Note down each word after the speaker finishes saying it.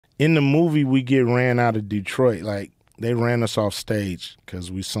in the movie, we get ran out of Detroit. Like, they ran us off stage because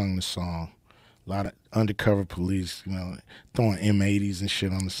we sung the song. A lot of undercover police, you know, throwing M80s and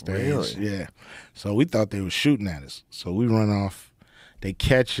shit on the stage. Really? Yeah. So we thought they were shooting at us. So we run off. They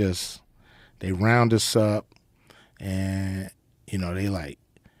catch us. They round us up. And, you know, they like,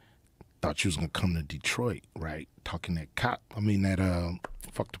 thought you was going to come to Detroit, right? Talking that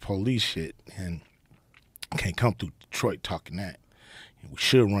fuck the police shit. And can't come through Detroit talking that. We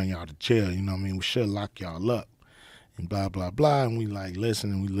should run y'all to jail, you know what I mean? We should lock y'all up. And blah, blah, blah. And we like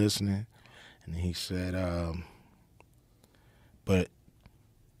listening, And he said, but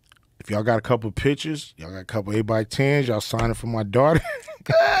if y'all got a couple of pictures, y'all got a couple 8x10s, y'all signing for my daughter,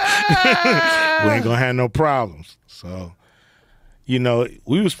 we ain't gonna have no problems. So, you know,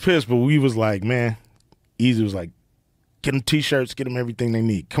 we was pissed, but we was like, man, Easy was like, get them T-shirts, get them everything they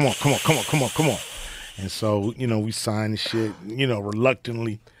need. Come on. And so, you know, we signed the shit, you know,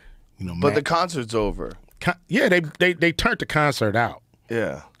 reluctantly. You know, but the concert's over. Yeah, they turned the concert out.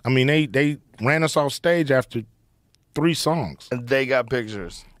 Yeah. I mean, they ran us off stage after 3 songs. And they got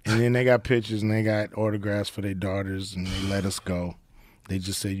pictures. And then they got pictures and they got autographs for their daughters and they let us go. They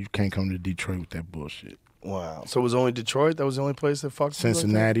just said, you can't come to Detroit with that bullshit. Wow. So it was only Detroit? That was the only place that fucked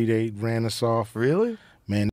Cincinnati, they ran us off. Really?